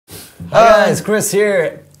Hi guys, Kris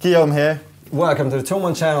here. Guillaume here. Welcome to the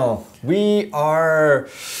Thomann channel. We are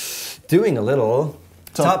doing a little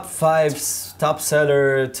top fives, top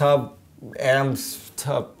seller, top amps,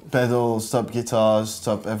 top pedals, top guitars,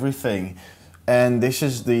 top everything. And this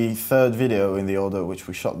is the third video in the order which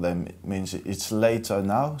we shot them. It means it's later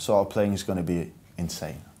now, so our playing is going to be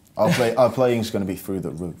insane. Our playing is going to be through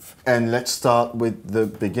the roof. And let's start with the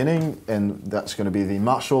beginning, and that's going to be the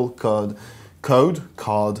Marshall code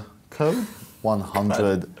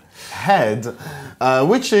 100 head,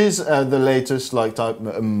 which is the latest like type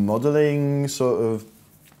modeling sort of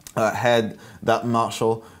head that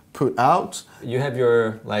Marshall put out. You have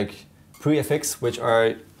your like prefix, which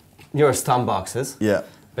are your stomp boxes. Yeah.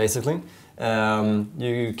 Basically,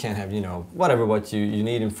 you can have whatever what you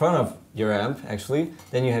need in front of your amp actually.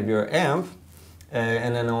 Then you have your amp.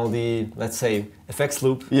 And then all the, let's say, effects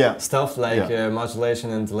loop stuff like modulation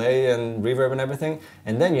and delay and reverb and everything.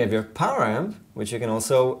 And then you have your power amp, which you can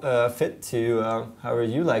also fit to however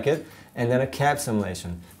you like it. And then a cab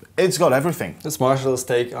simulation. It's got everything. It's Marshall's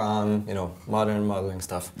take on, modern modeling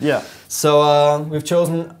stuff. Yeah. So we've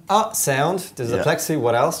chosen a sound. This is a Plexi.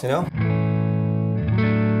 What else,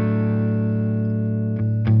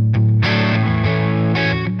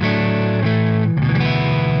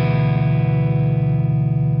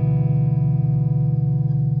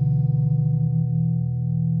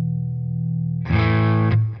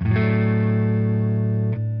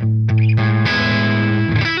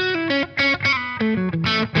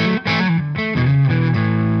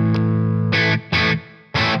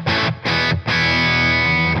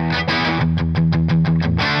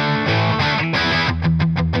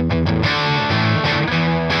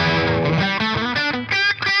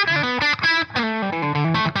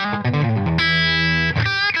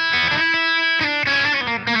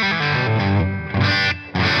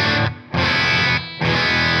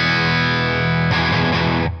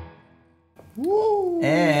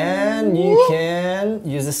 And you can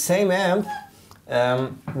use the same amp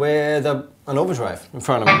with an overdrive in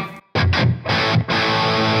front of it.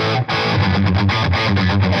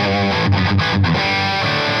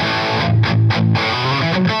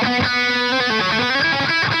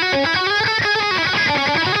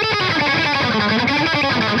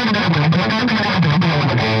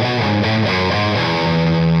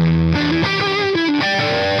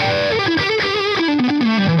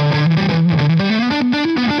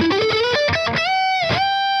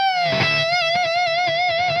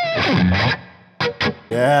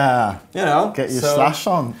 Yeah. Get your slash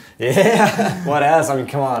on. Yeah. What else? I mean,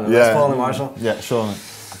 come on. Let's follow the Marshall. Yeah, sure.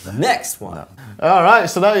 Next one. No. All right,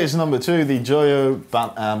 so that is number 2, the Joyo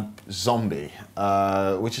Bantamp Zombie,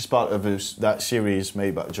 which is part of that series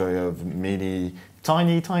made by Joyo of mini,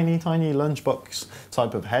 tiny lunchbox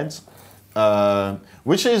type of heads,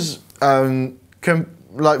 which is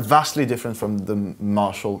like vastly different from the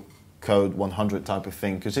Marshall Code 100 type of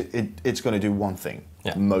thing, because it's going to do one thing.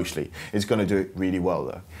 Yeah. Mostly. It's going to do it really well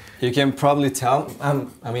though. You can probably tell,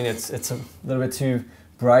 I mean it's a little bit too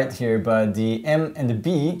bright here, but the M and the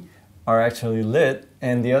B are actually lit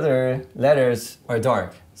and the other letters are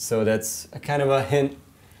dark. So that's a kind of a hint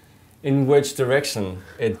in which direction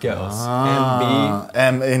it goes.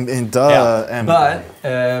 M, M. But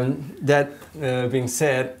that being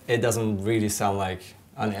said, it doesn't really sound like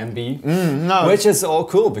an MB, no. Which is all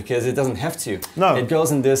cool because it doesn't have to. No. It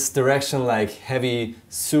goes in this direction like heavy,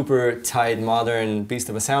 super tight, modern beast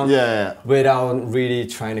of a sound without really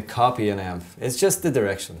trying to copy an amp. It's just the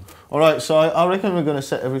direction. Alright, so I reckon we're going to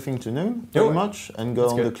set everything to new, pretty much, and go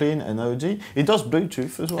on the clean and OG. It does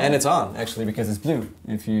Bluetooth as well. And it's on, actually, because it's blue.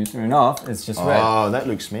 If you turn it off, it's just red. Oh, that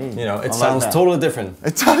looks mean. It sounds totally different.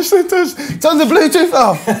 It does. Turn the Bluetooth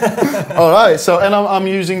off! Alright, so, and I'm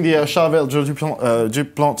using the Charvel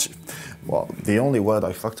Duplantier. Well, the only word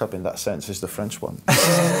I fucked up in that sense is the French one.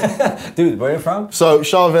 Dude, where are you from? So,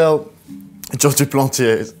 Charvel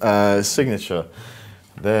Duplantier signature.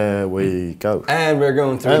 There we go. And we're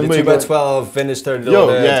going through the 2x12 vintage 30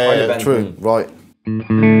 loaded. Yeah, true, right.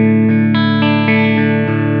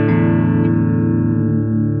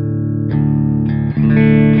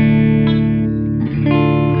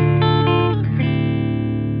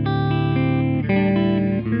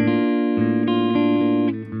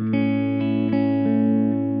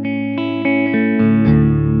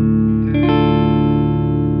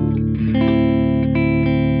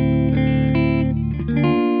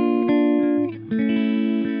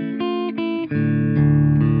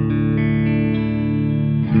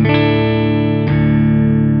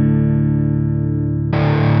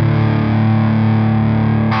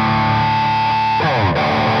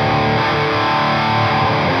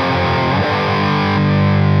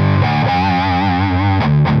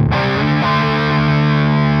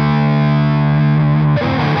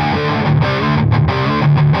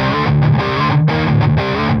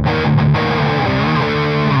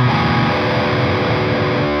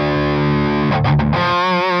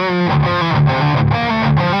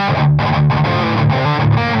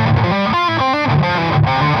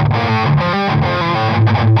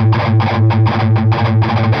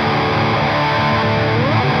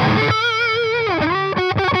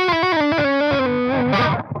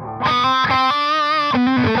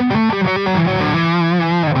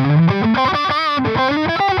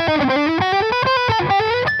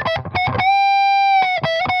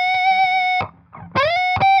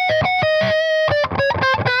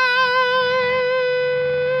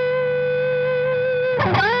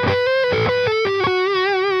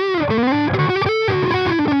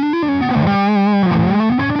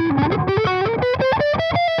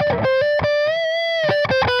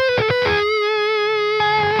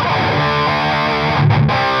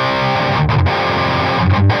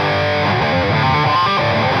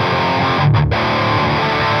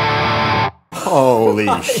 Holy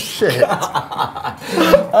shit.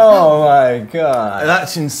 Oh my god.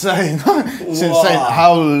 That's insane. It's insane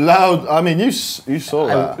how loud. I mean, you saw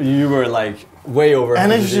that. You were like way over.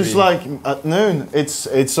 And it's just like at noon.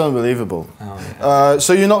 It's unbelievable. Oh, yeah.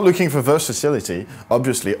 So you're not looking for versatility,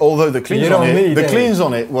 obviously. Although the cleans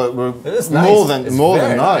on it were more than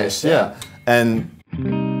nice. Yeah. And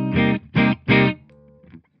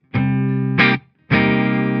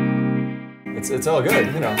it's all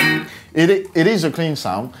good, you know. It is a clean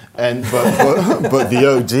sound, but the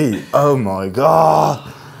OD, oh my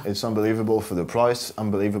god, it's unbelievable for the price,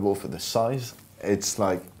 unbelievable for the size. It's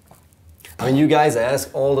like, I mean, you guys ask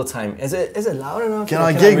all the time, is it loud enough? Can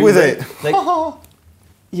I gig with it? Like,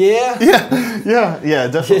 yeah,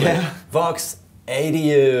 definitely. Yeah. VOX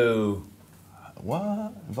Adio.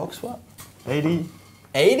 What? VOX what? Adio.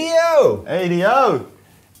 Adio,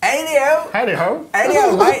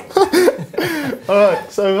 mate.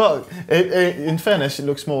 Alright, so look, in fairness, it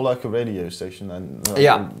looks more like a radio station than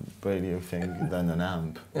a radio thing than an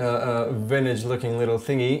amp. Vintage looking little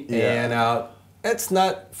thingy, and it's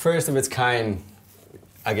not first of its kind,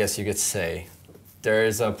 I guess you could say.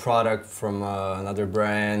 There's a product from another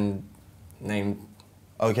brand named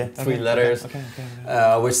three letters,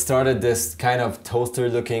 which started this kind of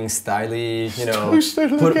toaster-looking, styly, you know,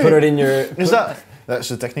 put it in your... That's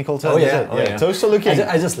the technical term? Oh yeah. Toaster-looking?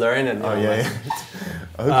 I just learned it. Okay.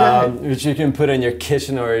 Which you can put in your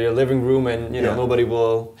kitchen or your living room, and you know nobody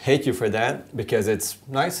will hate you for that because it's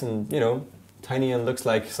nice and, you know, tiny and looks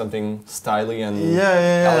like something styly and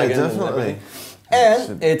elegant definitely.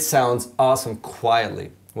 And it sounds awesome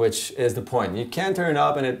quietly, which is the point. You can turn it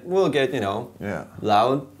up and it will get, you know,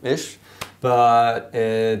 loud-ish, but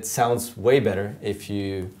it sounds way better if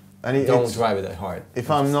you don't drive it that hard.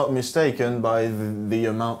 If I'm not mistaken, by the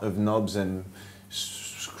amount of knobs and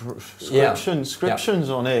descriptions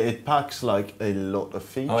on it, it packs like a lot of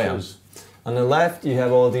features. Oh, yeah. On the left, you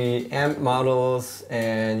have all the amp models,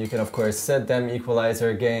 and you can of course set them,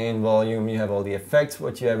 equalizer, gain, volume. You have all the effects,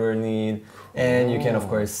 what you ever need, and you can of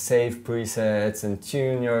course save presets and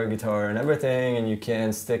tune your guitar and everything, and you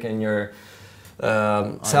can stick in your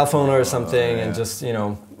cell phone or something, and just, you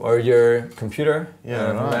know, or your computer, as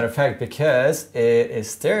a matter of fact, because it is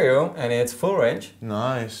stereo and it's full range.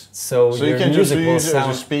 Nice. So your you can music just will use it as a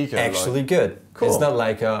sound speaker, actually like, good. Cool. It's not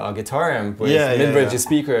like a guitar amp with mid-range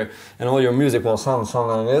speaker and all your music will sound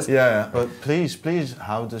like this. Yeah, but please,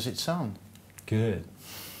 how does it sound? Good.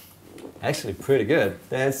 Actually, pretty good.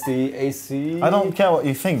 That's the AC. I don't care what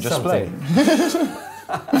you think, just play.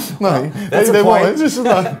 No, that's a point. It's just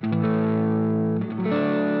like...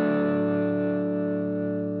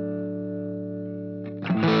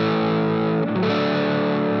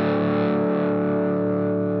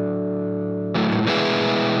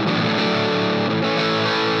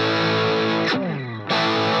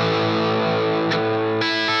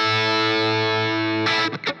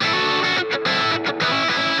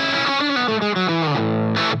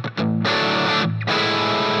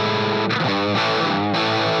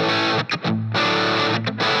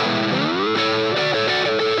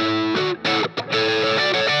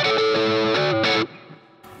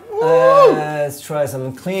 Let's try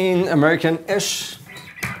some clean American-ish.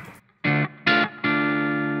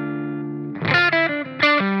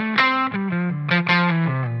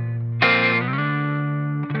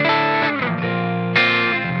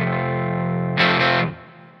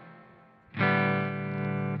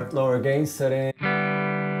 Lower gain setting.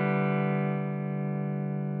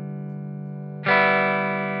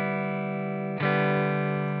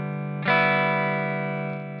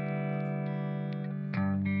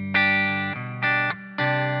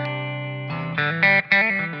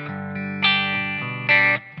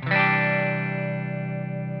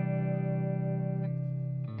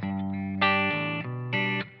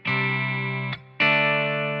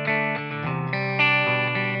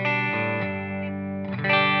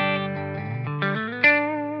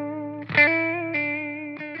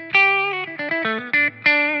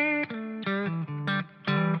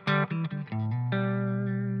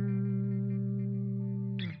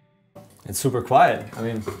 It's super quiet. I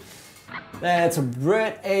mean, it's a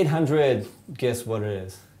Brit 800. Guess what it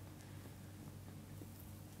is?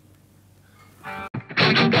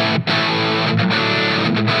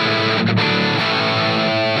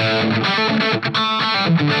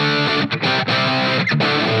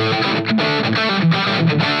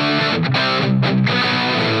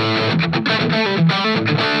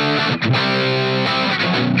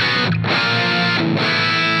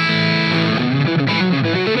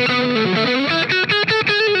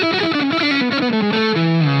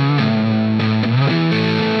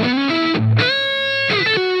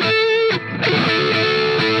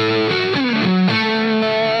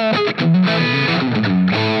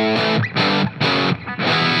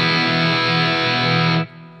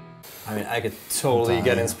 I could totally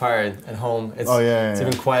get inspired at home. It's, it's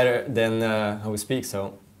even quieter than how we speak.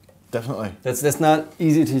 So definitely, that's not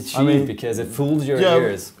easy to achieve because it fools your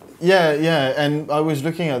ears. Yeah, and I was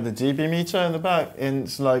looking at the dB meter in the back, and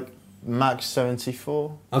it's like max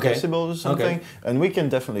 74 decibels or something, and we can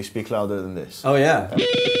definitely speak louder than this. Oh yeah.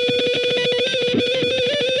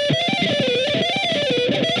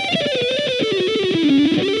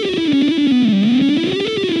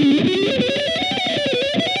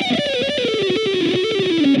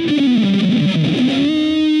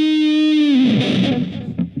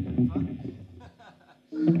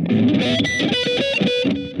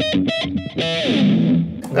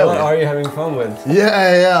 What are you having fun with?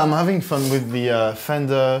 Yeah, I'm having fun with the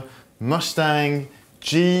Fender Mustang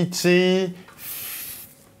GT.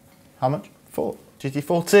 How much?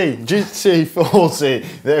 GT40. GT40.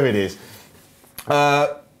 There it is.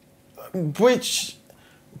 Which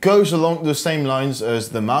goes along the same lines as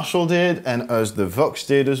the Marshall did and as the VOX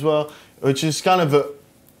did as well, which is kind of a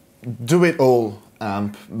do-it-all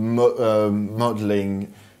amp,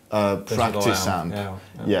 modeling practice amp.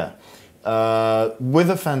 Yeah.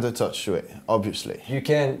 With a Fender touch to it, obviously. You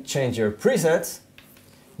can change your presets,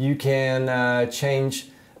 you can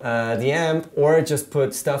change the amp, or just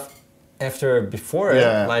put stuff before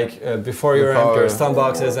it, like before your amp, your stun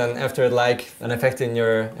boxes, and after it, like an effect in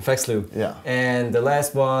your effects loop. Yeah. And the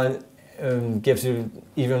last one gives you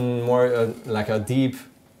even more like a deep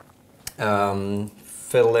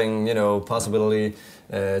fiddling, possibility.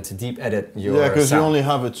 To deep edit your sound. Because you only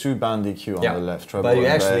have a 2-band EQ on the left, treble but you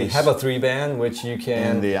and actually bass. have a 3-band, which you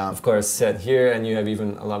can, of course, set here, and you have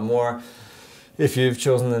even a lot more. If you've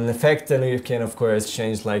chosen an effect, then you can, of course,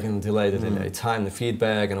 change like and delay the delay time, the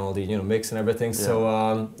feedback, and all the mix and everything. Yeah.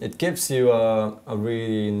 So it gives you a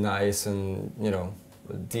really nice and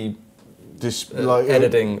deep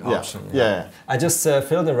editing option. Yeah. I just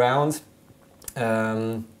fiddled around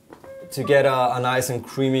to get a nice and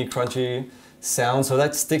creamy, crunchy sound, so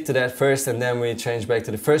let's stick to that first, and then we change back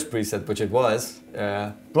to the first preset, which it was.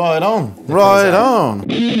 Right on, right on.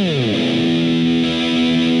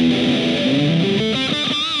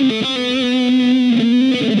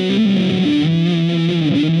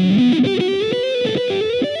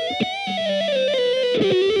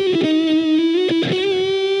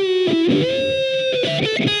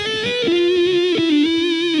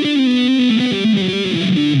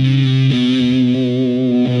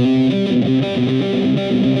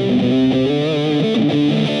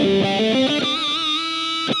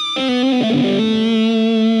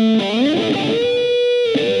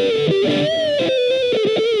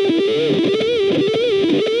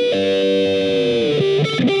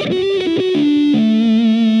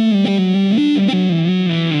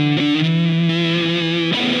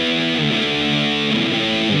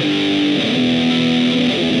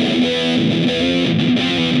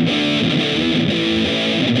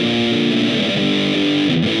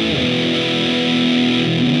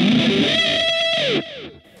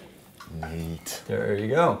 There you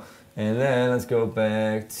go. And then let's go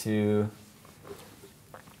back to...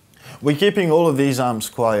 We're keeping all of these amps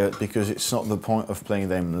quiet because it's not the point of playing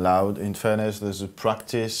them loud. In fairness, there's a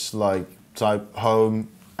practice like type home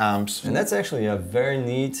amps. And that's actually a very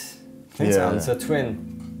neat clean sound. It's a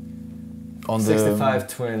twin. On 65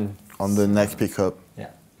 twin. On the neck pickup. Yeah.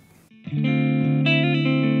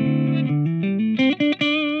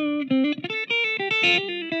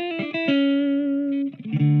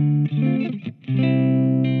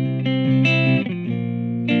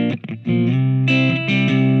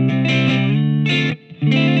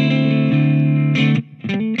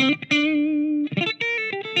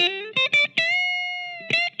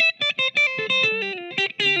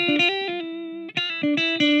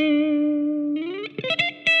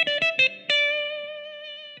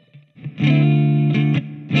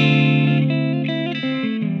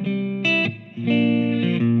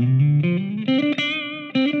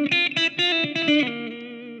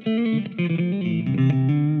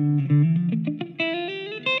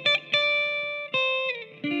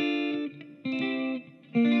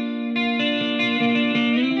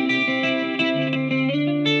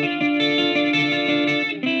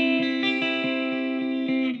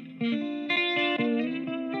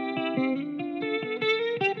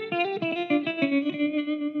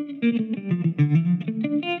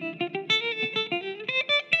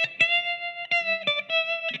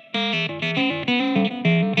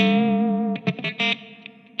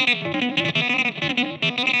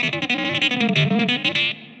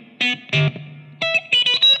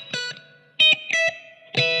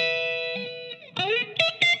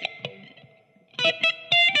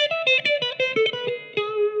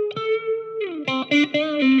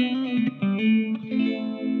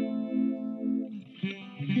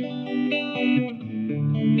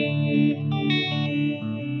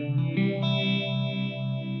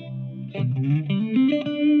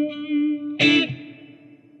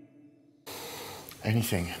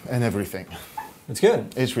 anything and everything. It's good.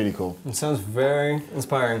 It's really cool. It sounds very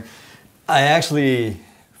inspiring. I actually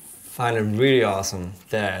find it really awesome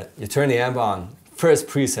that you turn the amp on, first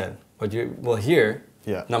preset, what you will hear,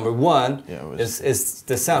 number one, is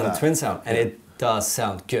the sound, the twin sound, and it does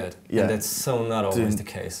sound good. And that's so not always the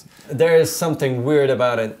case. There is something weird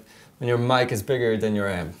about it when your mic is bigger than your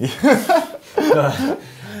amp.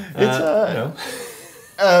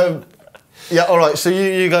 Yeah, all right, so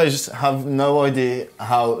you guys have no idea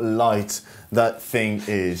how light that thing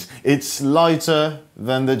is. It's lighter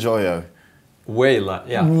than the Joyo. Way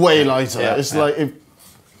lighter, Way lighter. It's like,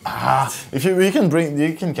 if you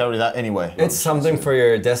can carry that anywhere. It's something for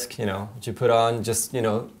your desk, you know, that you put on, just, you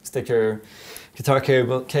know, stick your guitar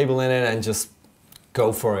cable in it and just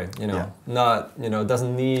go for it, you know. Not, you know,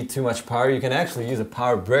 doesn't need too much power. You can actually use a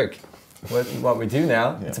power brick. What we do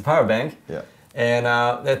now, it's a power bank. And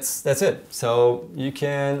that's it. So you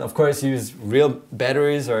can, of course, use real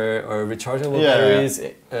batteries or rechargeable batteries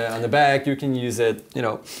on the back. You can use it, you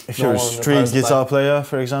know. If you're a street guitar player,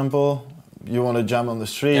 for example, you want to jam on the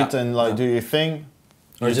street and like do your thing,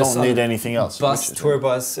 or you don't need anything else. Bus, tour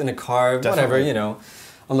bus, in a car, whatever, you know.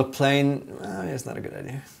 On the plane, it's not a good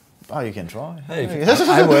idea. Oh, you can try. Hey,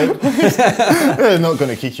 I would. They're not going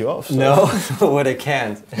to kick you off. So. No, but they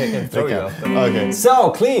can't. They can throw you off. Okay.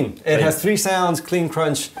 So, clean. It has 3 sounds, clean,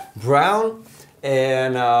 crunch, brown,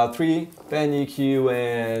 and 3 band EQ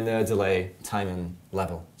and delay, time and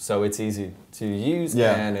level. So it's easy to use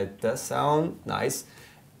and it does sound nice.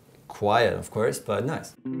 Quiet, of course, but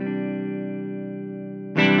nice.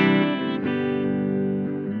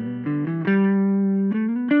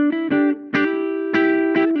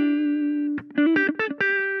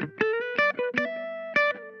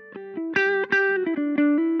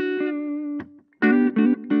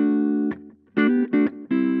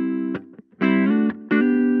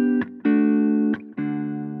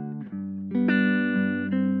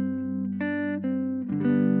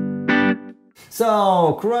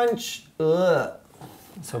 So, crunch,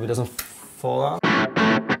 so it doesn't fall out.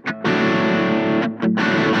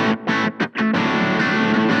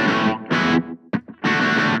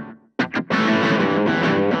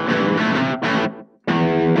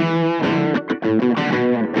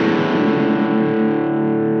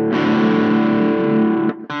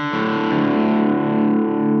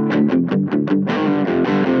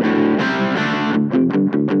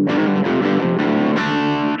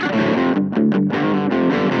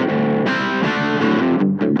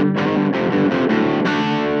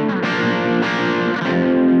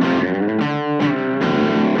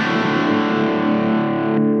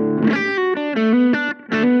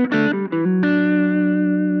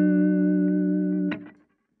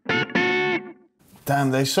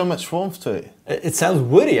 Damn, there's so much warmth to it. It sounds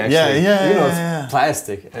woody, actually. You know, it's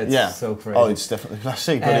plastic. It's so crazy. Oh, it's definitely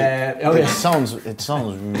plastic, but it sounds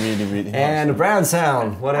really, really nice. And the brown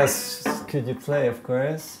sound. What else could you play, of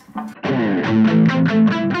course?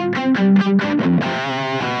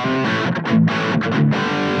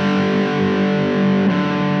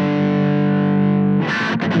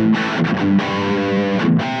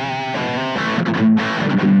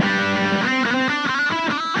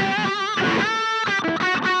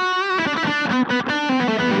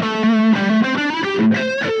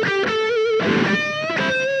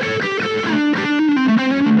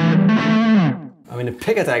 The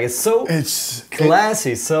pick attack is so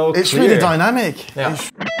classy, so it's clear. Really dynamic. Yeah.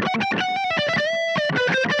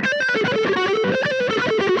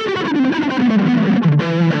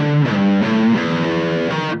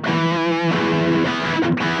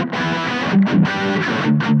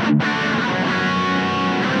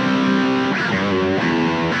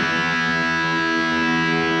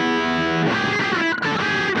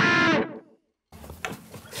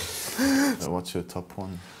 So what's your top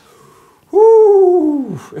one?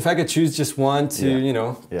 Woo! If I could choose just one to, you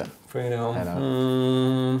know, bring it home.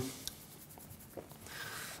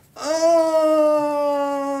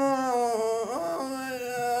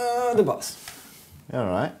 The Boss. All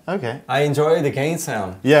right. Okay. I enjoy the gain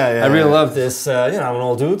sound. I really love this. You know, I'm an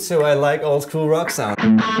old dude, so I like old school rock sound.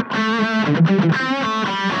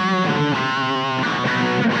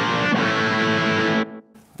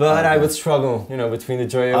 But I would struggle, you know, between the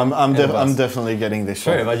Joyo and the Boss. I'm definitely getting this.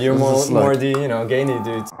 Sure, but you're more the, you know, gainy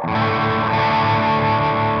dude.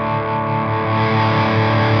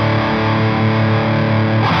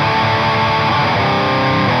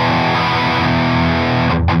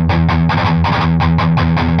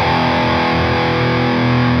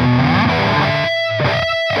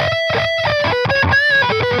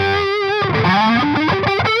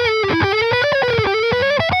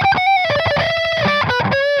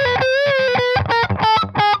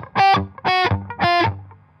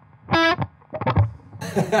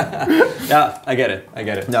 Yeah, I get it. I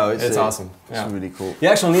get it. No, it's awesome. Yeah. It's really cool. You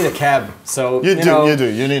actually need a cab, so you do.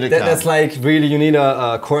 You need a cab. That's like really, you need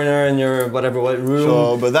a corner in your whatever room.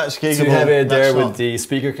 Sure, but that's giggable. To have it there with the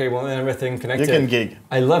speaker cable and everything connected. You can gig.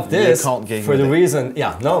 I love this. You can't gig for the reason.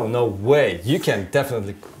 Yeah, no way. You can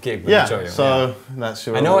definitely gig with the Joyo. So that's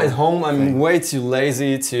your. I know at home I'm way too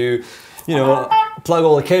lazy to, you know, plug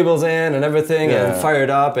all the cables in and everything and fire it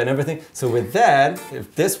up and everything. So with that,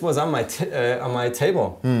 if this was on my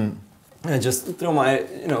table. And just throw my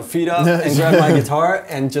feet up and grab my guitar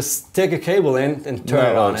and just stick a cable in and turn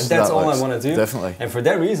it on. And that's all I want to do. Definitely. And for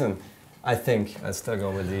that reason, I think I'd still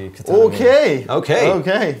go with the Katana.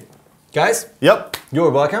 Okay. Guys, yep.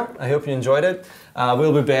 You're welcome. I hope you enjoyed it.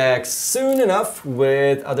 We'll be back soon enough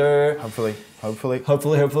with other... Hopefully.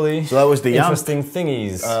 So that was the interesting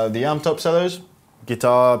thingies. The amp top sellers,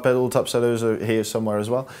 guitar pedal top sellers are here somewhere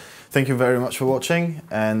as well. Thank you very much for watching.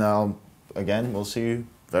 And again, we'll see you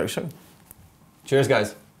very soon. Cheers,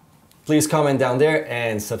 guys. Please comment down there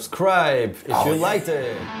and subscribe if you liked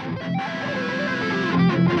it.